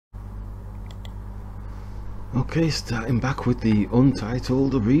Okay, starting back with the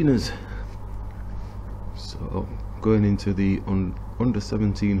untitled arenas. So going into the under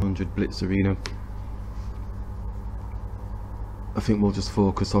 1700 Blitz arena. I think we'll just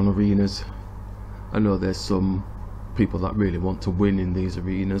focus on arenas. I know there's some people that really want to win in these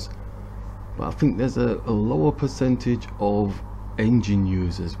arenas, but I think there's a lower percentage of engine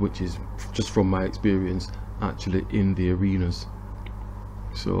users, which is just from my experience actually in the arenas.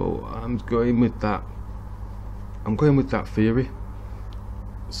 So I'm going with that theory.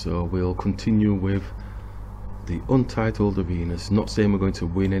 So we'll continue with the untitled arenas. Not saying we're going to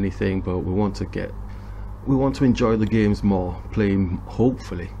win anything, but we want to enjoy the games more, playing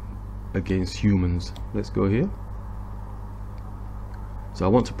hopefully against humans. Let's go here. So I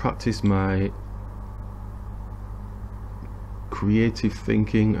want to practice my creative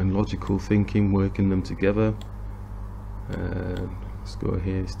thinking and logical thinking, working them together. Let's go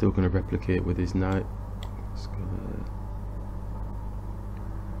here. Still going to replicate with his knight.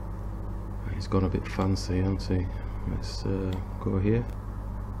 He's gone a bit fancy, hasn't he? Let's go here.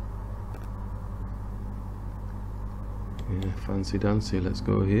 Yeah, fancy dancy. Let's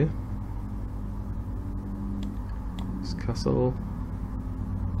go here. This castle.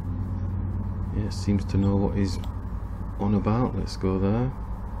 Yeah, seems to know what he's on about. Let's go there.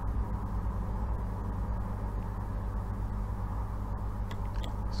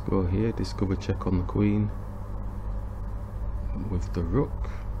 Let's go here. Discover check on the queen with the rook.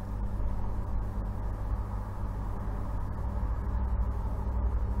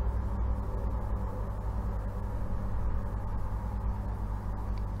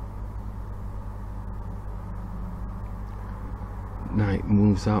 Knight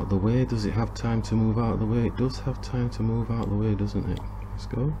moves out of the way. Does it have time to move out of the way? It does have time to move out of the way, doesn't it? Let's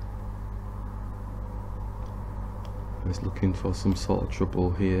go. He's looking for some sort of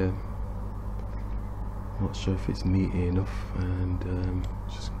trouble here. Not sure if it's meaty enough, and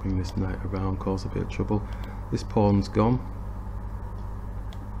just bring this knight around, cause a bit of trouble. This pawn's gone.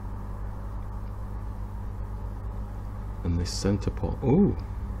 And this centre pawn. Oh,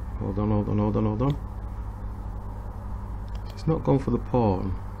 hold on, hold on, hold on, hold on. It's not gone for the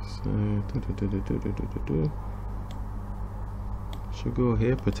pawn. So should go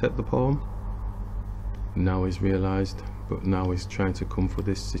here, protect the pawn. Now he's realised, but now he's trying to come for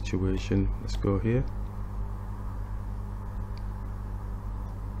this situation. Let's go here.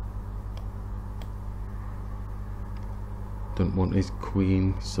 Don't want his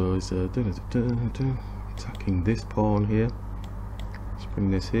queen, so he's attacking this pawn here. Let's bring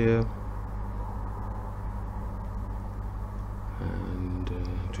this here. And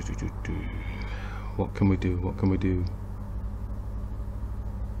what can we do? What can we do?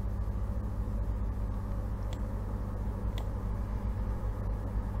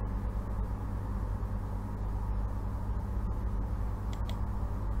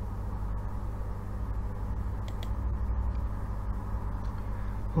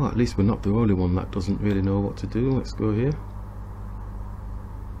 Well, at least we're not the only one that doesn't really know what to do. Let's go here.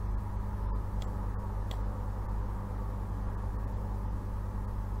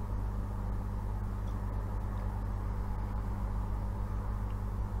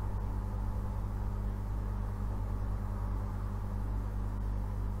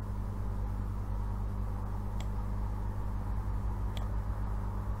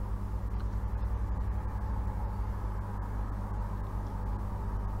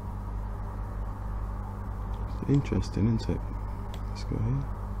 Interesting, isn't it? Let's go here.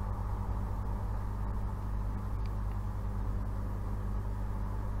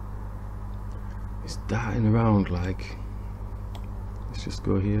 It's darting around like. Let's just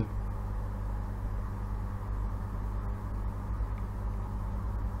go here.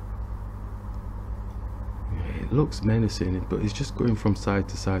 Yeah, it looks menacing, but he's just going from side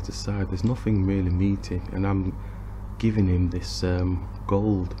to side to side. There's nothing really meaty, and I'm giving him this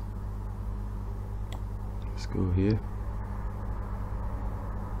gold. Let's go here.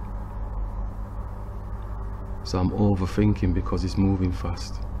 So I'm overthinking because it's moving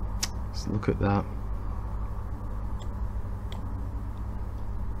fast. Let's look at that.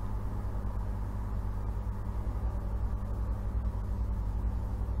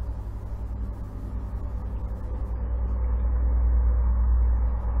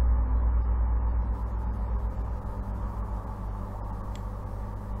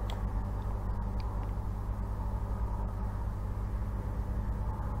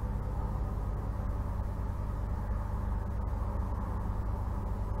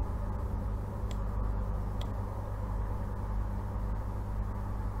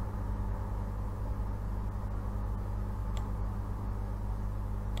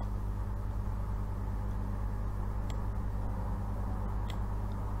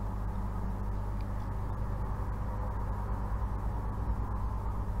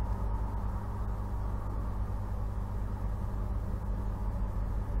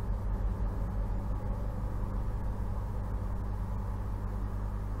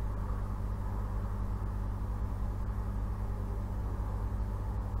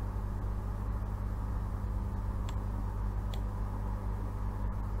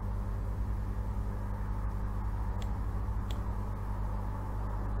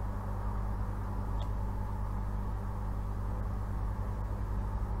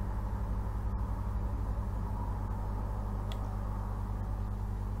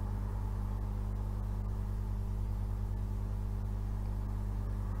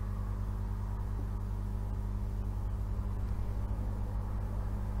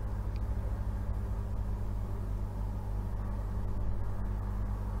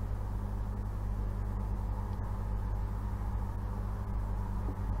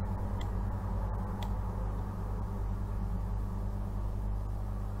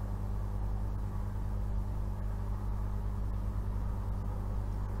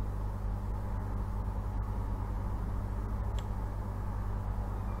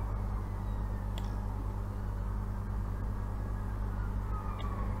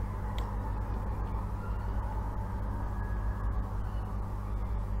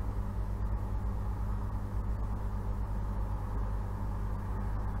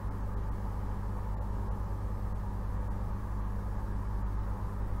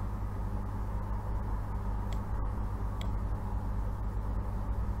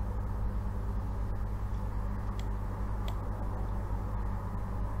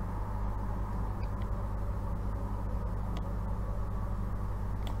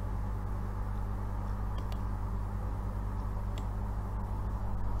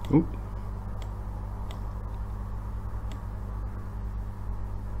 Oop.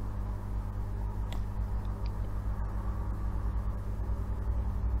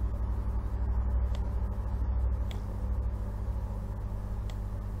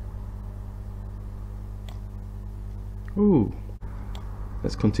 Ooh.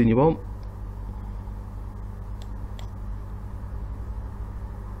 Let's continue on.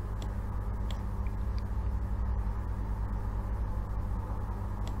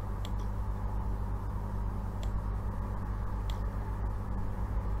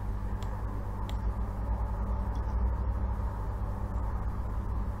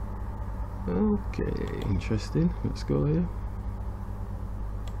 Okay, interesting. Let's go here.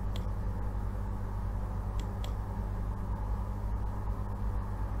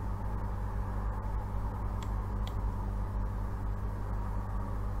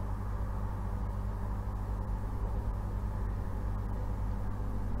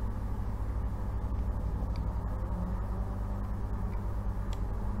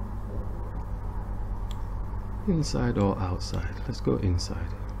 Inside or outside? Let's go inside.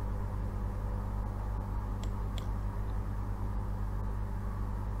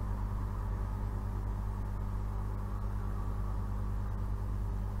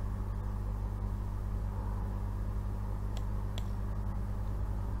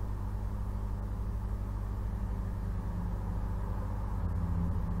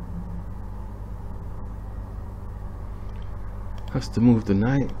 Has to move the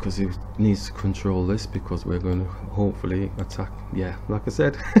knight because he needs to control this, because we're going to hopefully attack. Yeah, like I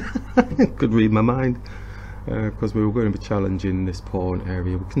said, could read my mind, because we were going to be challenging this pawn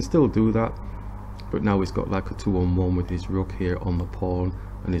area. We can still do that, but now he's got like a 2-on-1 with his rook here on the pawn,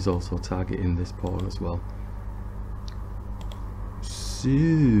 and he's also targeting this pawn as well. So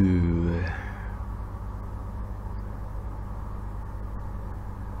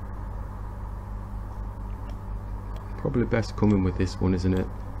probably best coming with this one, isn't it?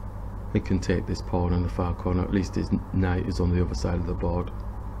 He can take this pawn on the far corner. At least his knight is on the other side of the board.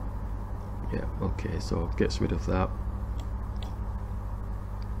 Yeah, okay, so gets rid of that.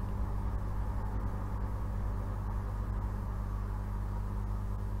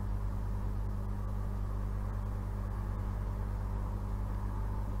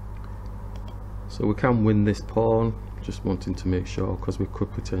 So we can win this pawn, just wanting to make sure, because we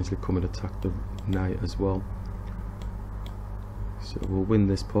could potentially come and attack the knight as well. So we'll win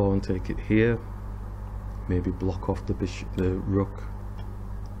this pawn, take it here, maybe block off the bishop, the rook.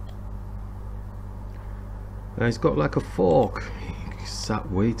 And he's got like a fork. He sat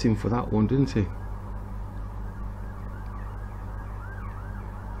waiting for that one, didn't he?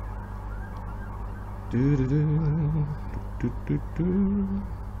 Do do do do do do.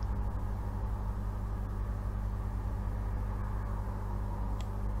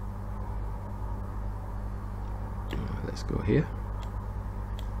 Let's go here.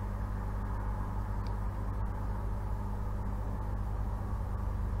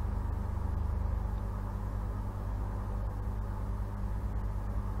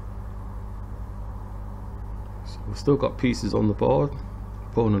 So we've still got pieces on the board.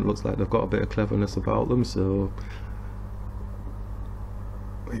 Opponent looks like they've got a bit of cleverness about them, so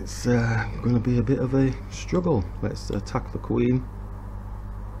it's going to be a bit of a struggle. Let's attack the queen.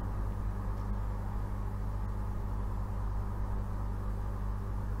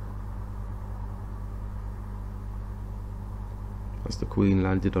 As the queen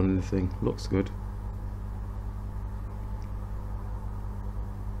landed on anything, looks good.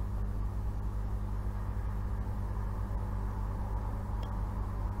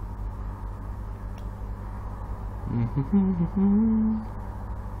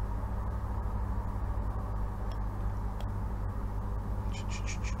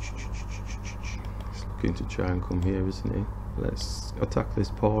 He's looking to try and come here, isn't he? Let's attack this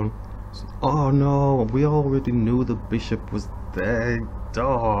pawn. Oh no, we already knew the bishop was there.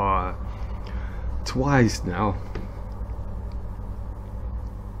 Oh, twice now.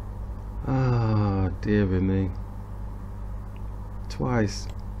 Ah, dearie me. Twice.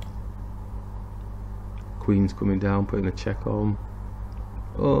 Queen's coming down, putting a check on.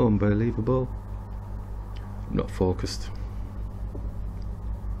 Oh, unbelievable. I'm not focused.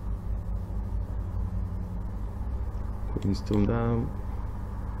 Queen's turned down.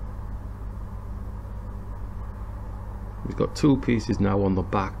 We've got two pieces now on the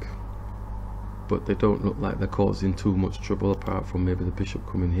back, but they don't look like they're causing too much trouble, apart from maybe the bishop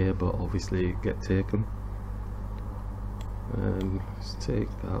coming here, but obviously get taken. Let's take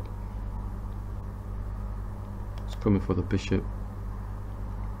that. It's coming for the bishop,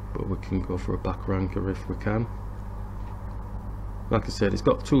 but we can go for a back ranker if we can. Like I said, it's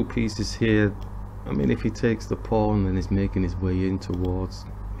got two pieces here. I mean, if he takes the pawn, then he's making his way in towards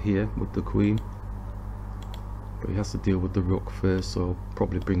here with the queen. But he has to deal with the rook first, so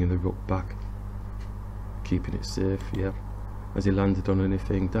probably bringing the rook back, keeping it safe. Yeah. Has he landed on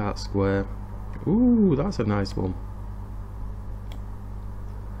anything? Dark square. Ooh, that's a nice one.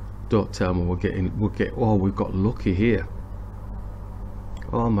 Don't tell me oh, we've got lucky here.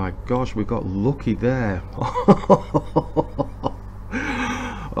 Oh my gosh, we got lucky there.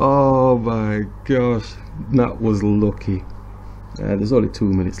 Oh my gosh, that was lucky. There's only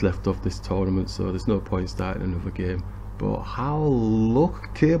 2 minutes left of this tournament, so there's no point starting another game. But how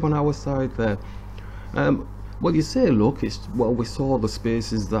luck came on our side there. Well, you say luck, it's, well, we saw the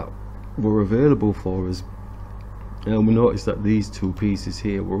spaces that were available for us. And we noticed that these two pieces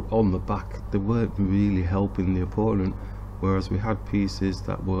here were on the back. They weren't really helping the opponent, whereas we had pieces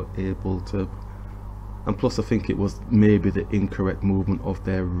that were able to. And plus I think it was maybe the incorrect movement of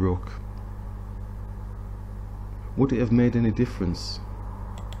their rook. Would it have made any difference?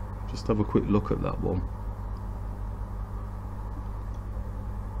 Just have a quick look at that one.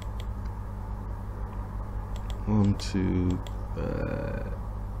 One, two,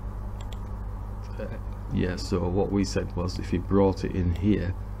 yeah, so what we said was if he brought it in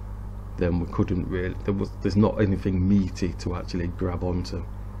here, then we couldn't really, there's not anything meaty to actually grab onto.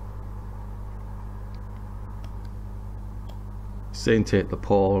 Saying take the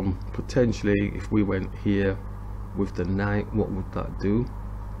pawn, potentially if we went here with the knight, what would that do?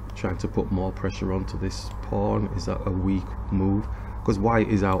 Trying to put more pressure onto this pawn. Is that a weak move? Because white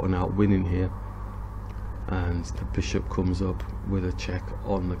is out and out winning here, and the bishop comes up with a check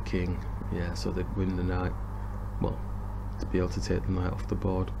on the king. Yeah, so they'd win the knight, well, to be able to take the knight off the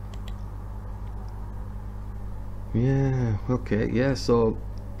board. Yeah, okay, yeah, so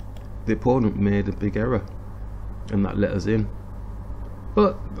the opponent made a big error and that let us in.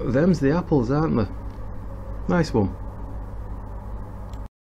 But them's the apples, aren't they? Nice one.